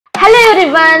Hello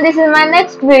everyone, this is my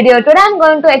next video. Today I am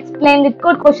going to explain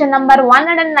Leetcode question number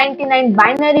 199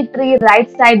 binary tree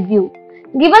right side view.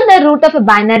 Given the root of a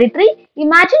binary tree,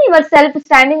 imagine yourself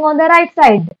standing on the right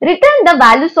side. Return the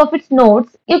values of its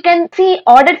nodes. You can see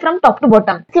ordered from top to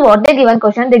bottom. See what they given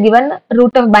question. They given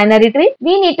root of binary tree.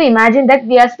 We need to imagine that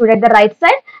we are stood at the right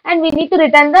side and we need to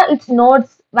return its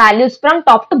nodes values from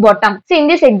top to bottom. See in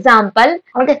this example,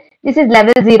 okay, this is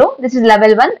level 0, this is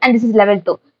level 1 and this is level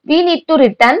 2. We need to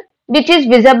return which is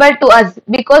visible to us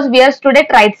because we are stood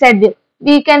at right side view.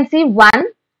 We can see 1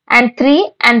 and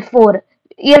 3 and 4.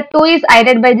 Here 2 is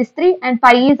hidden by this 3 and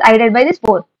 5 is hidden by this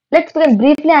 4. Let's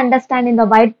briefly understand in the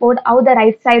whiteboard how the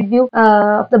right side view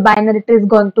of the binary tree is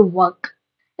going to work.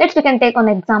 We can take an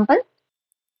example.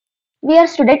 We are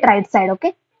stood at right side,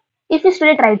 okay? If we stood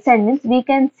at right side means we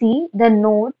can see the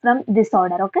node from this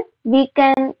order, okay? We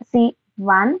can see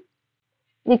 1,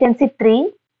 we can see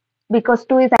 3 because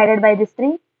 2 is hidden by this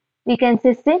 3. We can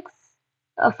see 6,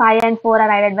 5 and 4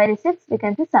 are hidden by this 6. We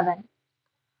can see 7.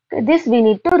 Okay, this we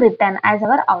need to return as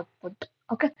our output.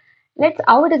 Okay,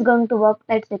 how it is going to work.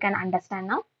 We can understand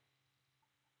now.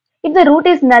 If the root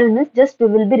is null means just we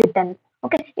will be written.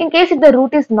 Okay, in case if the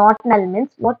root is not null means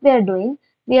what we are doing,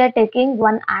 we are taking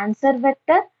one answer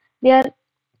vector, we are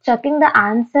checking the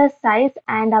answer size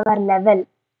and our level.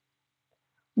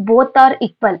 Both are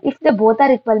equal. If they both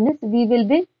are equal means we will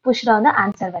be pushed on the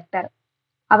answer vector.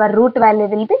 Our root value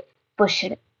will be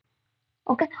pushed.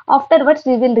 Okay, afterwards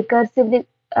we will recursively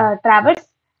traverse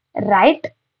right,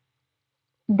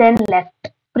 then left.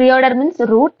 Preorder means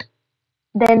root,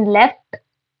 then left,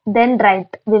 then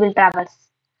right we will traverse.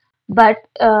 But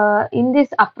in this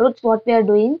approach what we are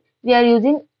doing, we are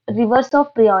using reverse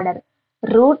of preorder.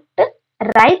 Root,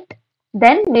 right,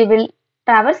 then we will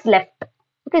traverse left.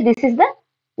 Okay, this is the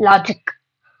logic.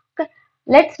 Okay,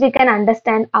 we can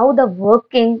understand how the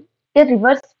working a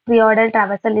reverse preorder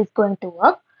traversal is going to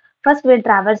work. First we'll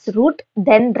traverse root,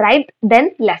 then right,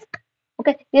 then left.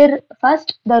 Okay, here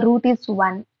first the root is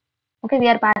 1. Okay, we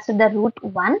are past the root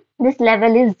 1. This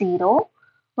level is 0.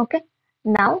 Okay,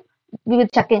 now we will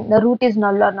checking the root is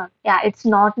null or not. Yeah, it's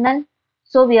not null.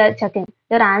 So we are checking.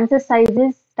 Your answer size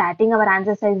is starting. Our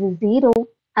answer size is 0.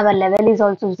 Our level is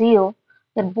also 0.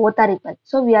 They both are equal.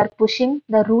 So we are pushing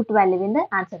the root value in the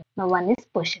answer. Now 1 is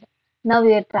pushed. Now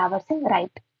we are traversing right.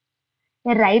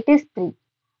 The right is 3.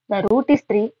 The root is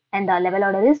 3 and the level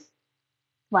order is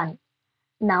 1.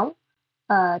 Now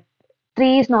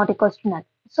 3 is not equal to null.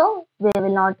 So we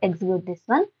will not execute this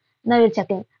one. Now we are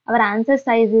checking. Our answer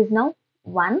size is now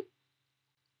 1.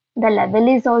 The level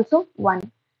is also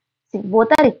 1. See, both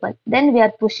are equal. Then we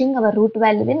are pushing our root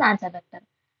value in answer vector.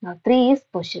 Now 3 is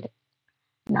pushed.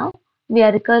 Now we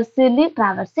are recursively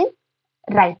traversing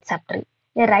right subtree.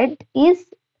 The right is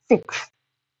 6.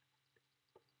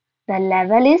 The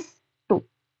level is 2.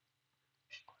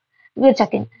 We are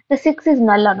checking. The 6 is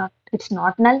null or not. It's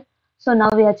not null. So now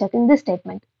we are checking this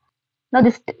statement. Now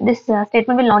this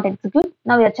statement will not execute.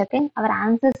 Now we are checking. Our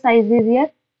answer size is here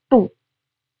 2.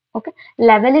 Okay.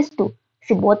 Level is 2.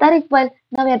 See, both are equal.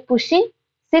 Now we are pushing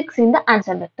 6 in the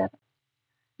answer vector.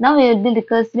 Now we will be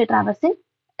recursively traversing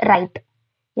right.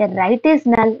 Here right is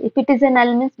null. If it is a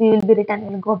null means we will be return.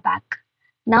 We will go back.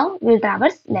 Now we will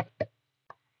traverse left.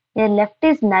 Here left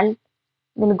is null.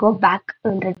 We will go back.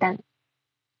 We will return.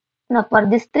 Now for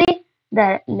this 3,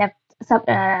 the left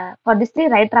for this 3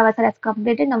 right traversal has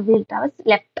completed. Now we will traverse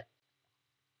left.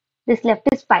 This left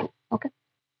is 5. Okay.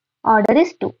 Order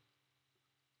is 2.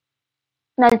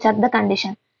 Now check the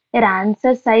condition. Your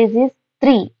answer size is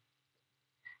 3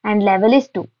 and level is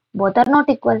 2. Both are not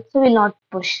equal, so we will not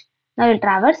push. Now we will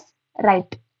traverse right.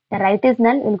 The right is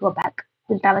null, we will go back.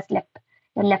 We will traverse left.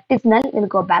 The left is null, we will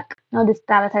go back. Now this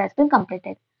traversal has been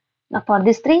completed. Now for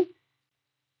this 3,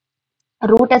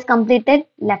 root has completed,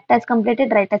 left has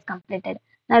completed, right has completed.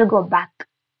 Now we will go back.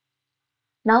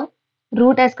 Now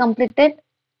root has completed,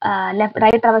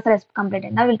 right traversal has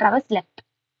completed. Now we will traverse left.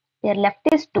 Here left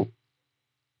is 2.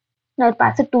 Now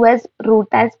pass it 2 as root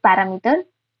as parameter.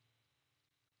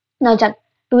 Now check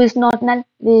 2 is not null.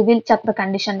 We will check the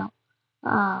condition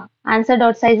now. Answer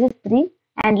dot size is 3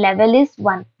 and level is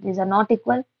 1. These are not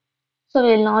equal. So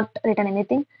we will not return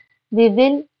anything. We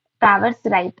will traverse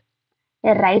right.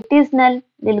 The right is null.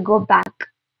 We will go back.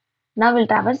 Now we will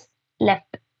traverse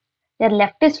left. The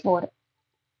left is 4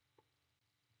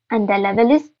 and the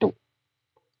level is 2.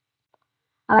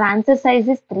 Our answer size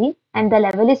is 3 and the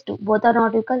level is 2. Both are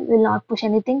not equal. We will not push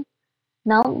anything.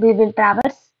 Now we will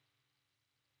traverse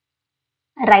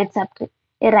right subtree.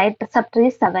 A right subtree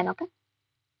is 7. Okay.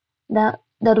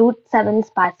 The root 7 is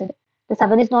passed. The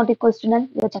 7 is not equal to null.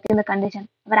 We are checking the condition.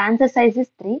 Our answer size is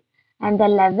 3 and the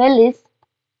level is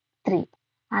 3.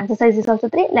 Answer size is also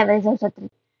 3, level is also 3.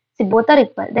 See, both are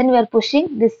equal. Then we are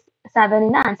pushing this 7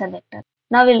 in the answer vector.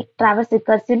 Now we'll traverse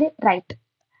recursively right.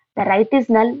 The right is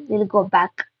null, we'll go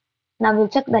back. Now we'll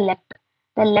check the left.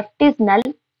 The left is null,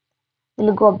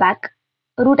 we'll go back.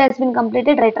 Root has been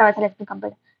completed, right traversal has been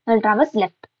completed. Now we'll traverse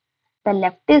left. The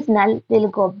left is null, we'll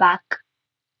go back.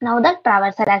 Now the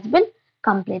traversal has been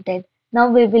completed. Now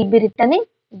we will be returning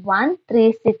 1,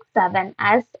 3, 6, 7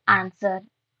 as answer.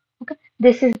 Okay,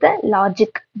 this is the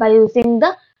logic by using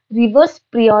the reverse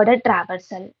pre-order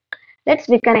traversal.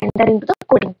 We can enter into the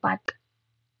coding part.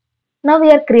 Now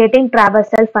we are creating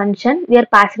traversal function. We are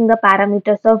passing the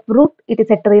parameters of root. It is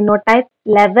a tree node type.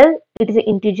 Level, it is an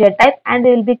integer type, and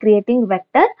we will be creating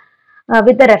vector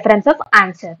with the reference of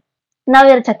answer. Now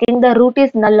we are checking the root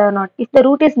is null or not. If the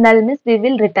root is null means we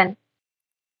will return.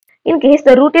 In case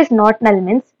the root is not null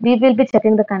means we will be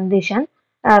checking the condition.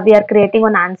 We are creating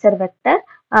an answer vector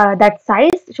that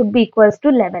size should be equals to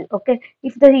level. Okay,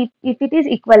 if it is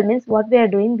equal means what we are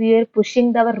doing, we are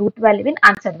pushing the root value in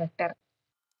answer vector.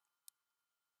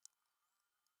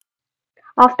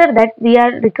 After that, we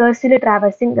are recursively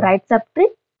traversing right subtree,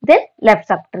 then left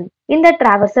subtree. In the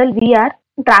traversal, we are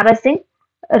traversing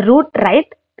root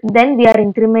right, then we are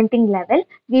incrementing level.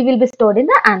 We will be stored in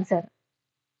the answer.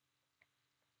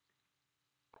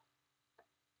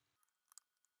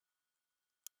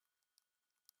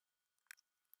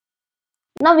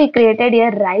 Now we created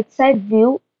a right side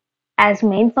view as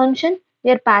main function.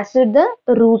 We are passed the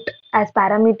root as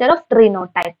parameter of tree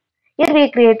node type. Here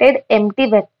we created empty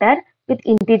vector with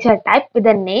integer type with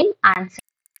the name answer.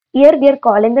 Here we are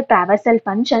calling the traversal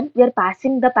function. We are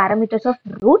passing the parameters of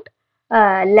root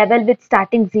level with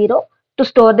starting 0 to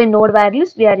store the node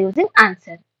values. We are using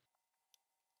answer.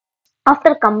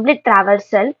 After complete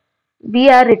traversal, we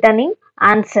are returning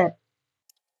answer.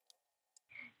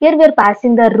 Here we are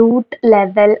passing the root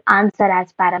level answer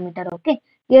as parameter. Okay.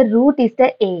 Here root is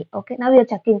the A. Okay. Now we are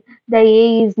checking the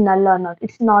A is null or not.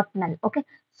 It's not null. Okay.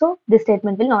 So this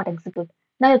statement will not execute.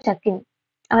 Now you're checking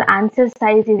our answer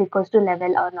size is equals to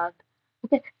level or not.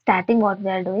 Okay. Starting what we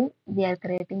are doing, we are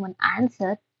creating one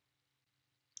answer.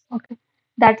 Okay.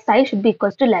 That size should be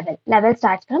equals to level. Level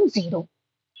starts from 0.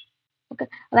 Okay.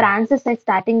 Our answer size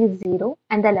starting is 0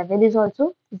 and the level is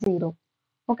also 0.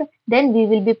 Okay, then we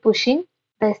will be pushing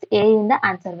this A in the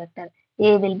answer vector.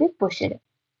 A will be pushed.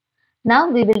 Now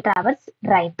we will traverse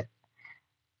right.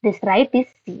 This right is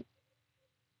C.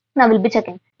 Now we'll be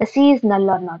checking the C is null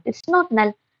or not. It's not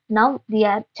null. Now we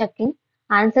are checking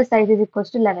answer size is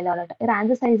equals to level or not. Your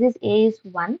answer size is A is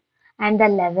 1 and the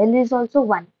level is also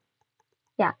 1.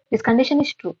 Yeah, this condition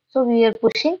is true. So we are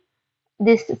pushing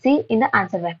this C in the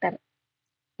answer vector.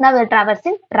 Now we are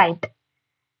traversing right.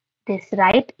 This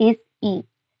right is E.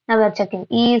 Now we are checking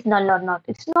E is null or not.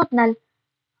 It's not null.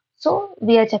 So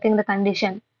we are checking the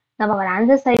condition. Now our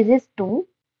answer size is 2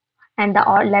 and the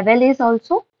level is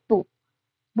also 2.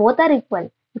 Both are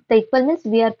equal. If the equal means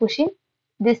we are pushing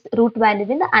this root value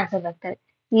in the answer vector.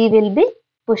 E will be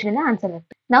pushed in the answer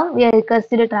vector. Now we are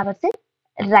recursively traversing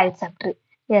right subtree.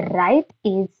 Here right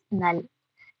is null.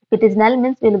 If it is null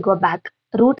means we will go back.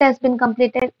 Root has been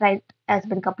completed, right has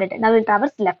been completed. Now we will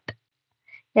traverse left.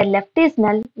 Here left is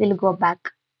null, we will go back.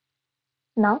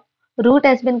 Now root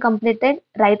has been completed,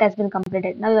 right has been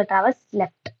completed. Now we will traverse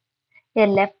left. Here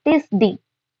left is D.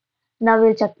 Now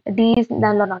we'll check D is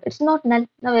null or not. It's not null.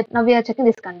 Now we are checking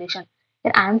this condition.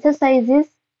 Your answer size is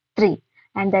 3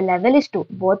 and the level is 2.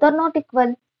 Both are not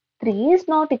equal. 3 is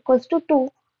not equals to 2.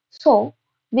 So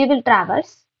we will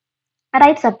traverse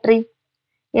right subtree.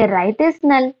 Here right is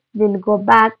null. We'll go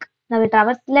back. Now we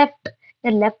traverse left.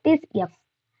 Here left is F.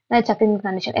 Now checking the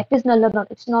condition. F is null or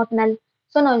not. It's not null.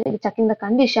 So now we're checking the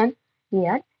condition.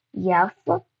 Here F.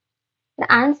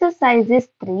 The answer size is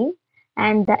 3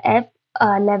 and the F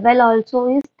level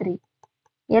also is 3.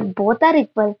 Here both are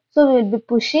equal. So we will be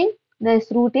pushing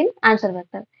this root in answer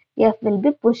vector. F will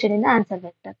be pushed in the answer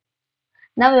vector.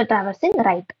 Now we are traversing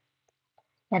right.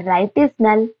 The right is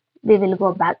null. We will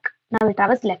go back. Now we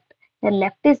traverse left. The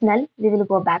left is null. We will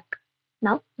go back.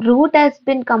 Now root has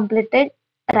been completed.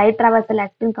 Right traversal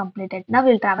has been completed. Now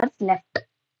we will traverse left.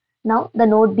 Now the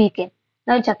node B came.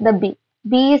 Now we check the B.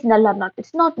 B is null or not.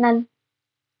 It's not null.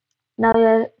 Now you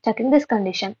are checking this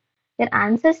condition. Your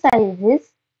answer size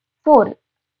is 4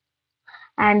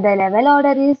 and the level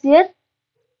order is here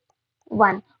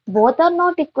 1. Both are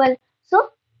not equal. So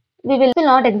we will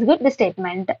not execute the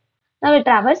statement. Now we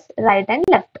traverse right and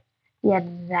left. Here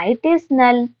right is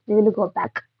null. We will go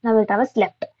back. Now we traverse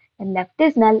left. And left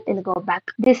is null. We will go back.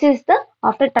 This is the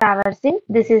after traversing.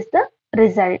 This is the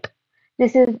result.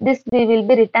 This we will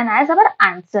be written as our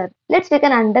answer. We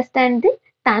can understand the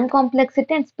time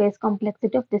complexity and space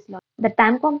complexity of this logic. The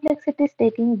time complexity is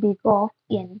taking big of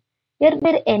n. Here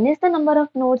where n is the number of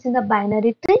nodes in the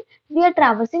binary tree, we are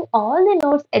traversing all the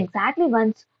nodes exactly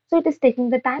once, so it is taking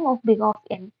the time of big of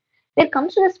n. When it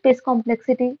comes to the space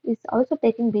complexity, is also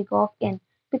taking big of n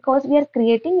because we are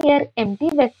creating here empty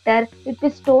vector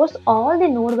which stores all the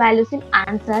node values in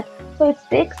answer, so it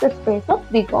takes the space of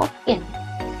big of n.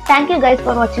 Thank you guys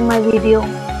for watching my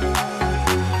video.